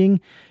up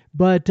liking.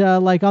 But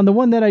like on the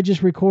one that I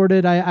just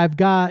recorded, I've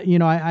got,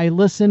 I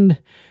listened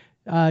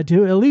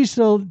to at least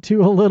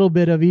to a little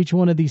bit of each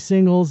one of these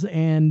singles.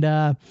 And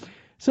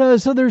so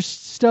there's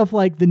stuff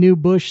like the new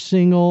Bush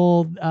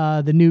single,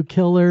 the new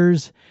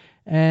Killers,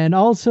 and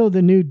also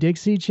the new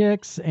Dixie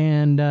Chicks.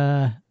 And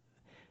I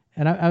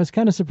was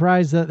kind of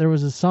surprised that there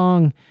was a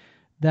song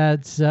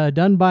that's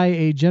done by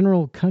a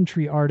general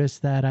country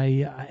artist that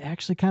I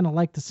actually kind of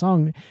like the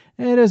song.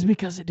 It is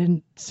because it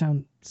didn't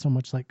sound so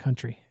much like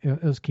country.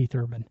 It was Keith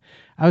Urban.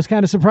 I was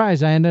kind of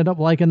surprised. I ended up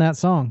liking that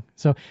song.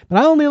 So, but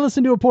I only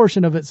listened to a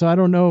portion of it, so I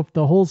don't know if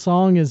the whole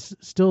song is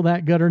still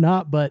that good or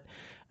not, but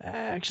I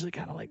actually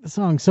kind of like the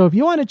song. So if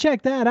you want to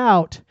check that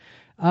out,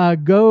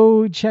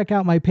 go check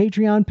out my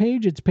Patreon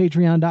page. It's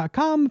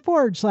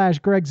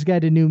patreon.com/Greg's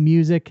Guide to New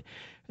Music.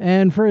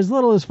 And for as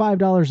little as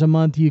 $5 a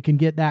month, you can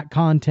get that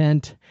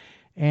content.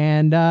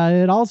 And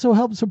it also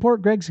helps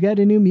support Greg's Guide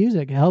to New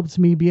Music. It helps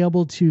me be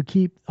able to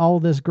keep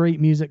all this great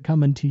music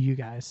coming to you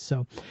guys.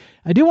 So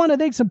I do want to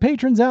thank some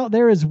patrons out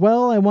there as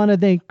well. I want to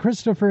thank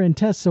Christopher and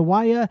Tess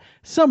Sawaya,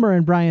 Summer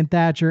and Brian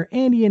Thatcher,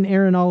 Andy and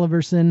Aaron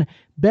Oliverson,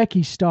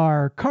 Becky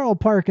Starr, Carl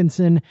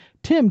Parkinson,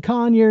 Tim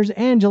Conyers,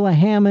 Angela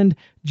Hammond,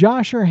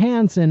 Josher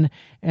Hansen,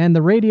 and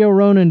the Radio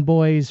Ronin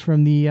boys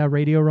from the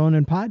Radio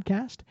Ronin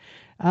podcast.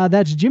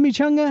 That's Jimmy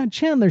Chunga,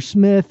 Chandler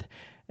Smith.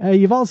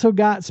 You've also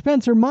got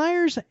Spencer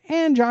Myers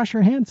and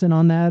Josher Hansen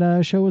on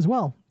that show as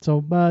well.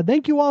 So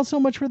thank you all so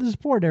much for the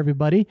support,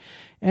 everybody.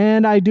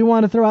 And I do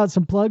want to throw out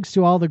some plugs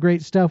to all the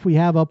great stuff we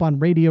have up on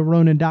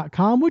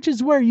RadioRonin.com, which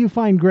is where you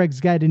find Greg's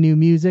Guide to New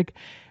Music,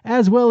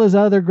 as well as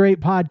other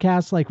great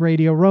podcasts like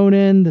Radio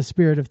Ronin, The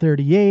Spirit of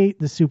 38,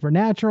 The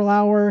Supernatural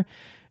Hour,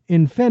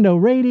 Infendo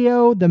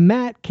Radio, The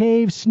Matt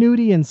Cave,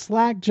 Snooty, and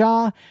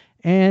Slackjaw,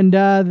 and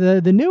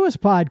the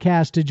newest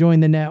podcast to join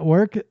the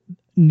network,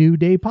 New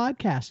Day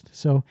Podcast.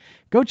 So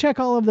go check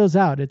all of those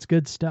out. It's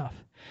good stuff.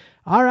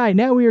 All right,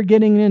 now we are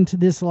getting into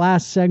this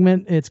last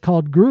segment. It's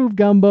called Groove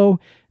Gumbo.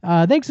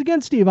 Thanks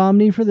again, Steve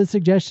Omni, for the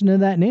suggestion of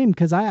that name,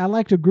 because I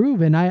like to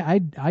groove, and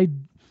I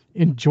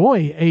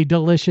enjoy a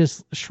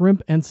delicious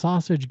shrimp and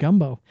sausage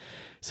gumbo.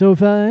 So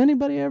if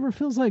anybody ever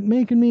feels like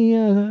making me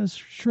a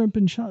shrimp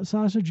and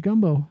sausage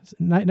gumbo,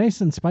 nice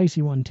and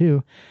spicy one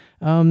too,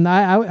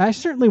 I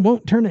certainly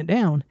won't turn it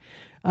down.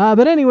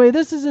 But anyway,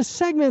 this is a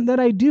segment that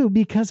I do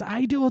because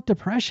I deal with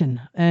depression.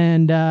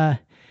 And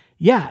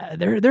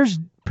there's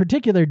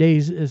particular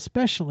days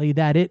especially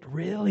that it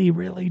really,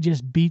 really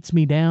just beats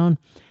me down.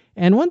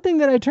 And one thing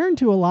that I turn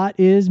to a lot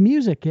is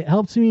music. It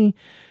helps me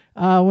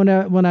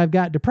when I've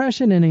got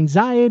depression and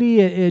anxiety.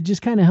 It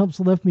just kind of helps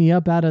lift me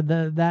up out of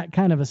that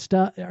kind of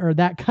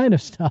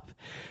stuff.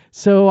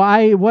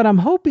 So what I'm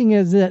hoping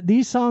is that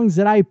these songs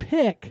that I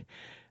pick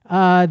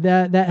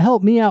that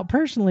help me out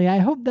personally, I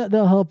hope that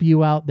they'll help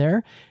you out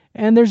there.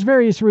 And there's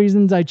various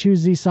reasons I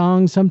choose these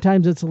songs.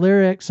 Sometimes it's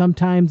lyrics,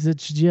 sometimes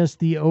it's just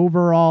the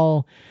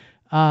overall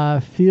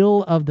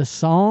feel of the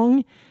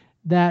song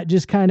that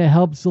just kind of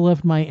helps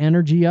lift my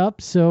energy up.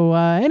 So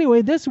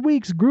anyway, this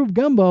week's Groove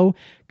Gumbo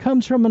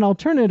comes from an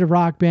alternative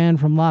rock band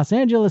from Los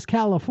Angeles,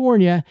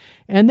 California,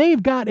 and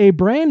they've got a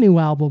brand new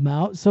album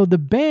out. So the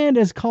band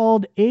is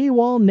called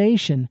AWOL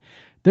Nation.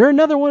 They're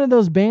another one of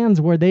those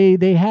bands where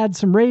they had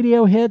some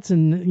radio hits,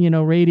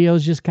 and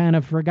radio's just kind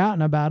of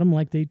forgotten about them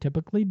like they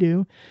typically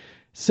do.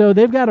 So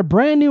they've got a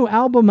brand new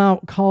album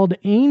out called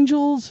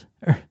Angel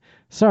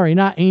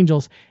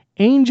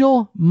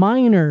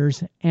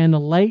Miners and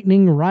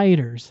Lightning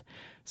Riders.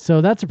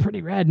 So that's a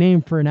pretty rad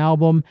name for an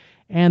album.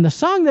 And the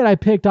song that I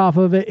picked off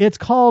of it, it's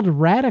called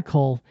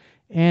Radical.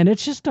 And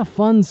it's just a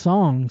fun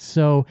song.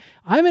 So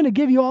I'm going to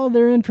give you all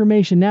their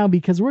information now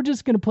because we're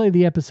just going to play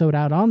the episode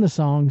out on the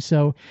song.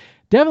 So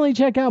definitely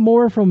check out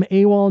more from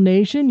AWOL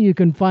Nation. You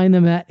can find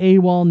them at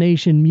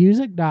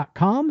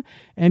awolnationmusic.com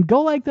and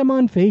go like them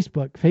on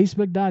Facebook,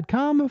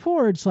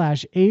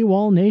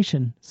 facebook.com/AWOL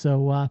Nation.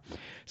 So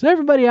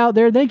everybody out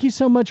there, thank you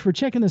so much for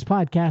checking this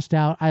podcast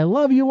out. I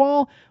love you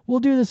all. We'll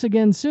do this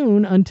again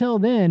soon. Until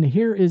then,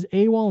 here is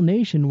AWOL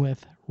Nation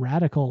with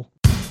Radical.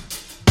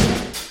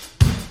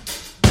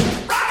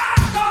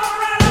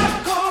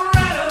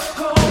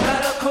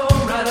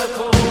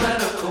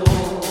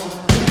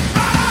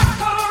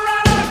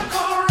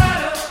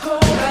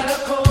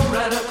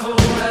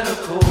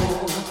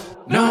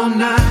 No, I'm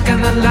not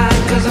gonna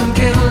lie, 'cause I'm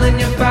killing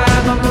your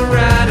vibe, I'm a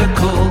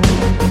radical.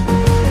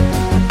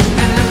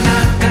 And I'm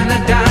not gonna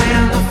die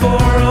on the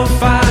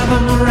 405,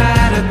 I'm a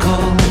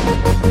radical.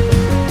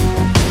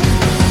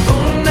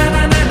 Oh, na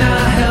na na na,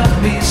 help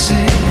me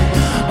sing.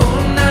 Oh,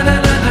 na na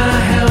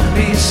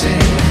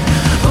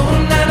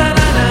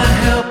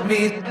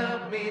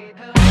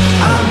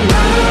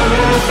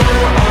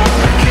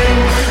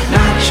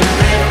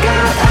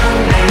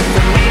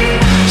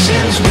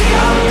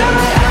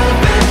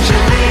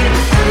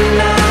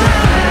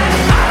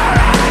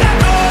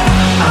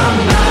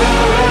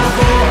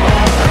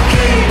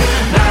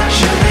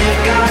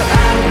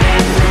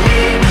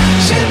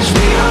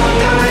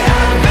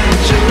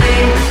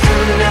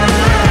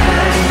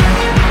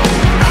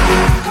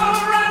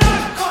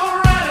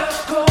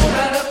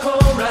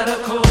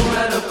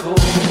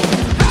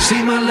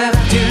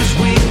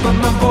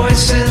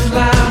voice is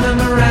loud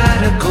and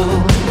radical,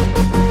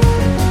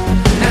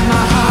 and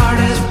my heart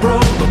is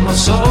broke, but my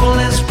soul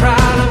is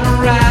proud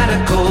and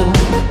radical.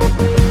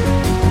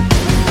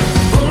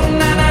 Ooh,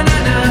 na na na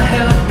na,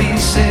 help me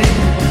sing.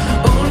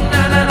 Ooh,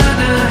 na na na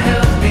na,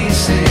 help me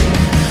sing.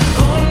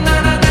 Ooh, na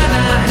na na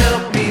na,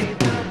 help me.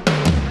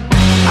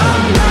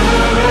 I'm not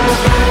a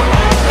rebel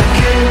or a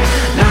king,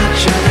 not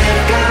sure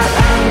they've got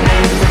a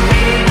name for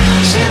me,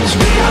 since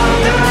we all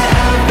die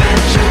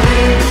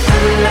eventually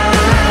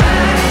tonight.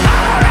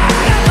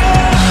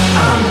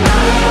 I'm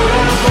not a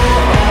rebel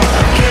or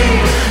a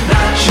king,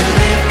 not sure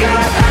they've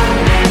got a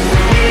name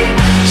for me,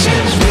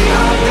 since we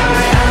all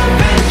die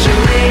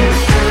eventually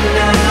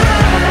tonight.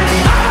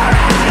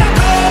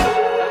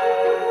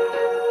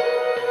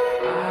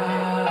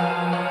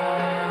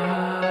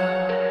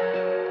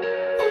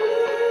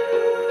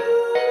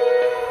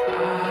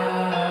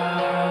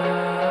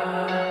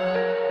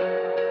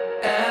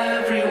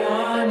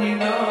 Everyone you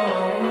know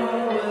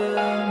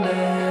will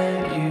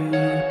let you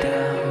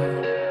down.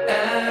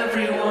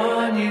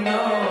 Everyone you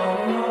know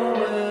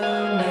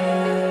will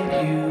let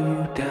you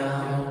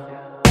down.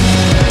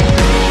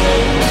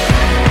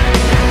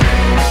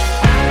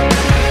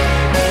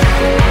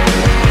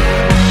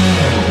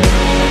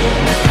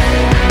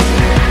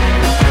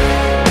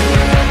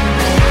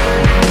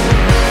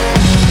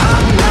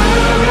 I'm not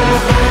a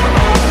rebel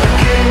or a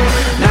king,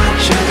 not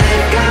sure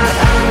they've got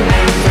a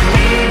name for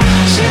me,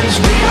 since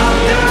we all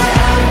die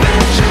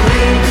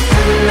eventually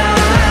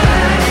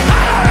tonight.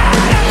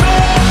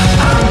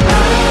 I'm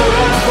not a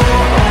rebel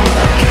or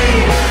a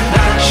king,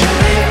 not sure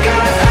they've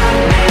got a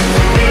name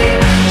for me,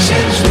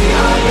 since we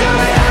all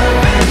die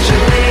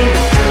eventually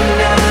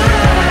tonight.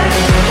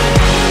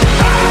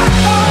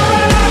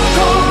 Radical,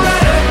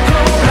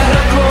 radical,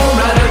 radical,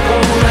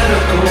 radical,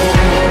 radical.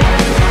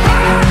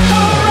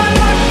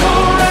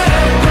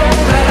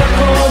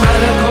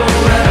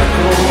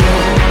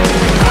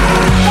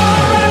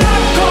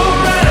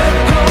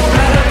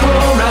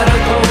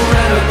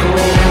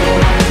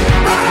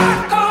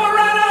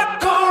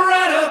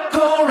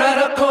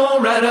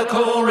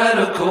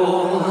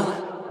 Radical.